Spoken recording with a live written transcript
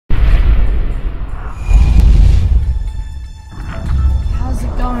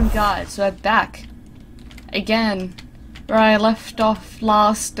guys, we're back again where I left off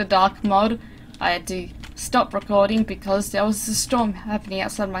last, the dark mod. I had to stop recording because there was a storm happening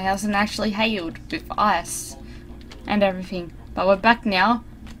outside my house and actually hailed with ice and everything. But we're back now.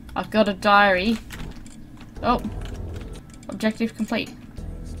 I've got a diary. Oh, objective complete.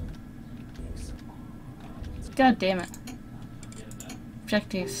 God damn it.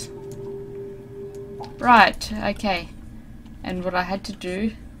 Objectives. Right, okay. And what I had to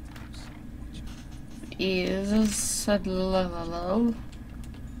do is... Alright,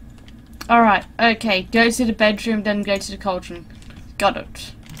 okay. Go to the bedroom, then go to the cauldron. Got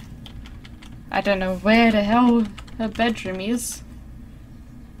it. I don't know where the hell her bedroom is.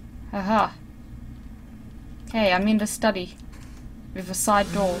 Haha. Okay, I'm in the study. With a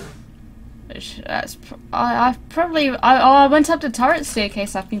side door. I went up the turret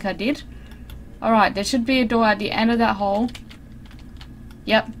staircase, I think I did. Alright, there should be a door at the end of that hole.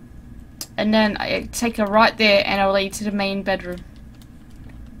 Yep. And then I take a right there and I'll lead to the main bedroom.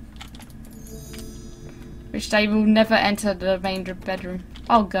 Which they will never enter the main bedroom.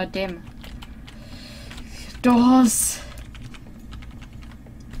 Oh god damn. Doors.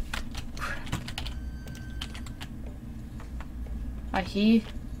 I hear.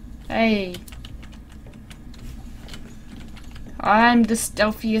 Hey. I'm the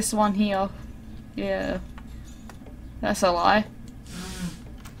stealthiest one here. Yeah. That's a lie.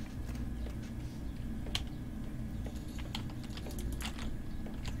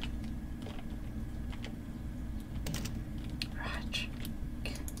 Right.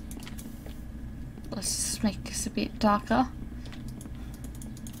 Let's just make this a bit darker.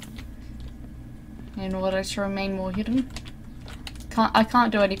 In order to remain more hidden. I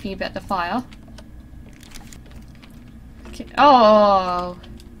can't do anything about the fire. Okay. Oh,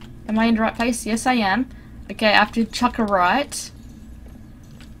 am I in the right place? Yes, I am. Okay, I have to chuck a right.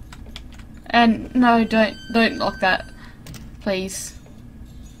 And no, don't lock that, please.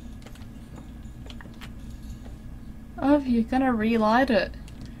 Oh, you're gonna relight it.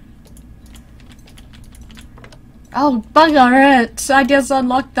 Oh, bugger it! I just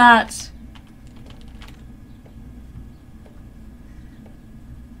unlocked that.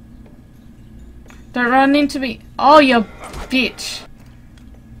 Don't run into me. Oh, you bitch.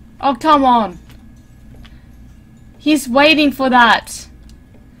 Oh, come on. He's waiting for that.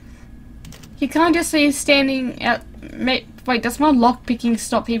 He can't just be standing out. Wait, does my lockpicking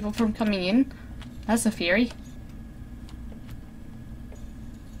stop people from coming in? That's a theory.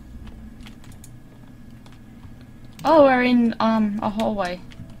 Oh, we're in a hallway.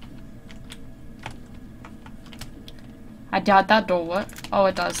 I doubt that door works. Oh,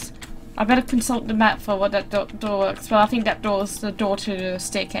 it does. I better consult the map for what that door works, but I think that door is the door to the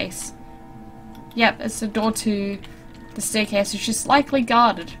staircase. Yep, it's the door to the staircase, which is likely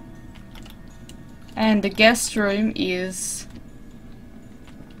guarded. And the guest room is...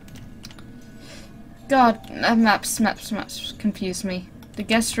 God, maps confuse me. The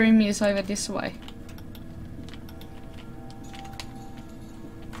guest room is over this way.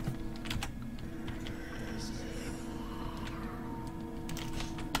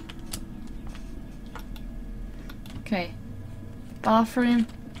 Okay, bathroom,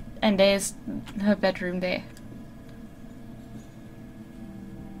 and there's her bedroom there.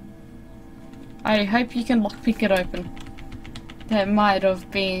 I hope you can lockpick it open. That might have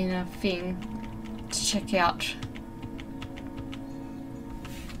been a thing to check out.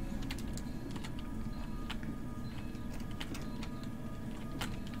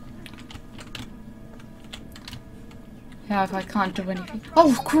 Yeah, if I can't do anything.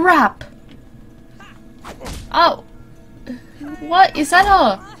 Oh crap! Oh! What is that?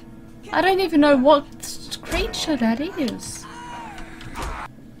 I don't even know what creature that is.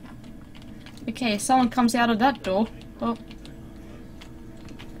 Okay, someone comes out of that door. Oh.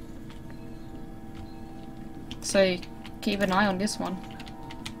 So keep an eye on this one.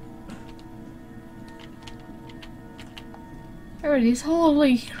 There it is.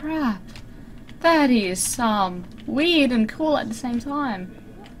 Holy crap. That is weird and cool at the same time.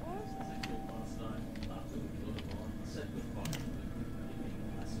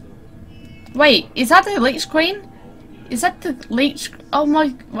 Wait, is that the Lich Queen? Is that the Lich? Oh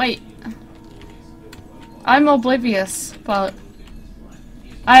my, wait. I'm oblivious, but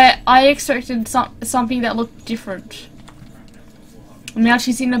I expected something that looked different. Now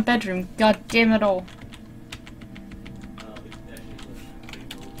she's in the bedroom. God damn it all.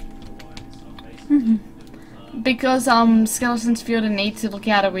 Because skeletons feel the need to look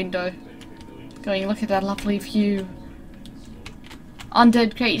out a window. Going, look at that lovely view.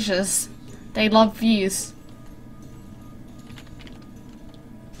 Undead creatures. They love views.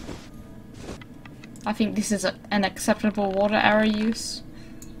 I think this is an acceptable water arrow use.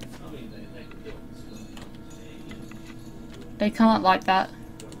 They can't like that.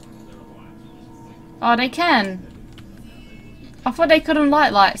 Oh, they can. I thought they couldn't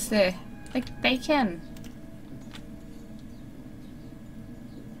light lights there. They can.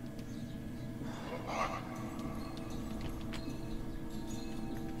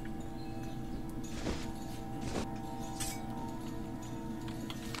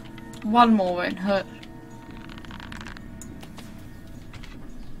 One more won't hurt.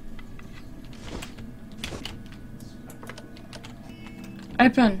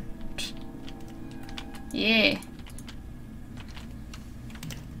 Open. Yeah.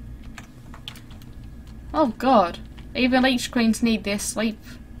 Oh god. Even Lich queens need their sleep.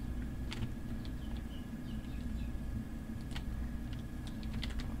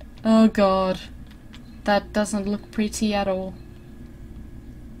 Oh god. That doesn't look pretty at all.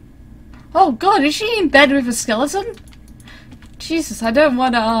 Oh god, is she in bed with a skeleton? Jesus, I don't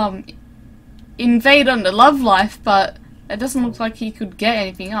want to invade on the love life, but it doesn't look like he could get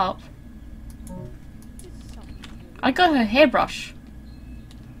anything up. I got her hairbrush.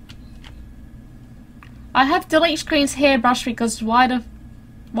 I have the Lich Queen's hairbrush because why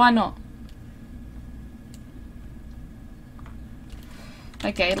not?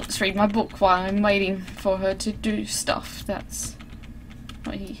 Okay, let's read my book while I'm waiting for her to do stuff. That's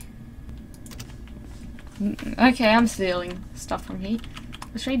what he... Okay, I'm stealing stuff from here.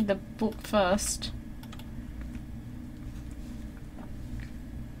 Let's read the book first.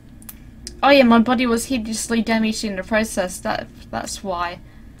 Oh yeah, my body was hideously damaged in the process. That's why.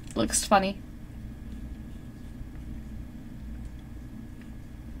 Looks funny.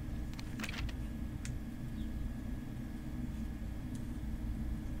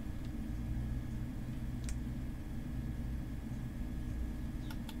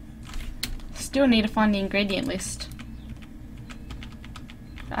 Still need to find the ingredient list.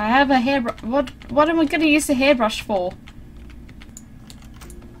 I have a hairbrush. What am I going to use the hairbrush for?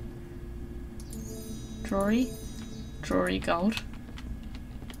 Jewelry gold.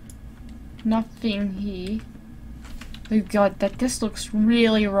 Nothing here. Oh god, this looks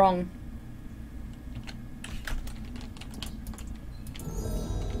really wrong.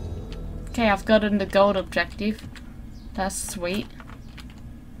 Okay, I've gotten the gold objective. That's sweet.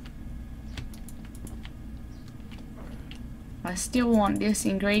 I still want this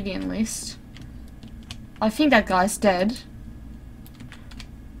ingredient list. I think that guy's dead.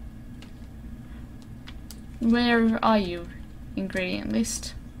 Where are you? Ingredient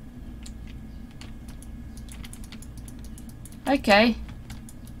list. Okay.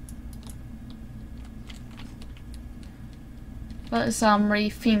 Let's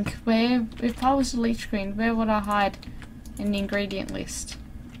rethink. Where, if I was a Lich Queen, where would I hide in the ingredient list?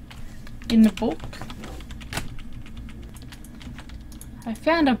 In the book? I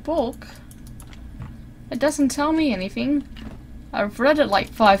found a book. It doesn't tell me anything. I've read it like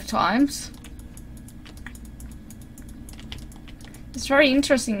 5 times. It's very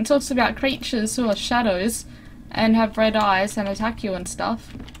interesting. It talks about creatures who are shadows and have red eyes and attack you and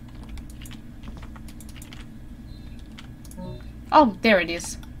stuff. Oh, there it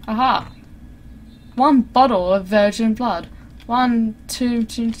is. Aha. 1 bottle of virgin blood. 1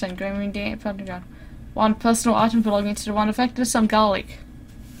 tombstone, green damp underground. 1 personal item belonging to the one affected, some garlic.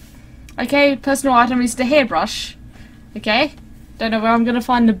 Okay, personal item is the hairbrush. Okay. Don't know where I'm gonna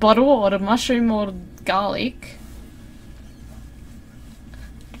find the bottle or the mushroom or the garlic.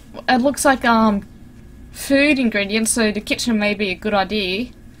 It looks like food ingredients, so the kitchen may be a good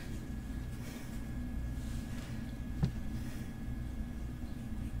idea.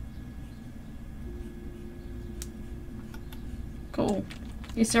 Cool.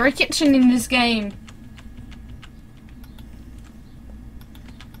 Is there a kitchen in this game?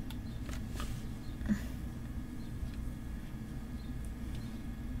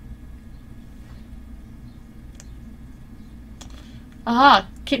 Aha!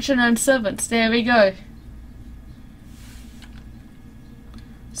 Kitchen and servants. There we go.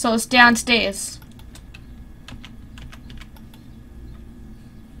 So it's downstairs.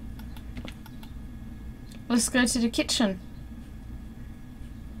 Let's go to the kitchen.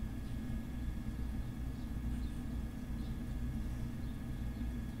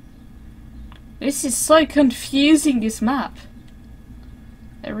 This is so confusing, this map.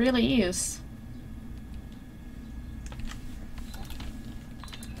 It really is.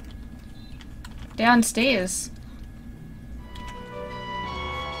 Downstairs.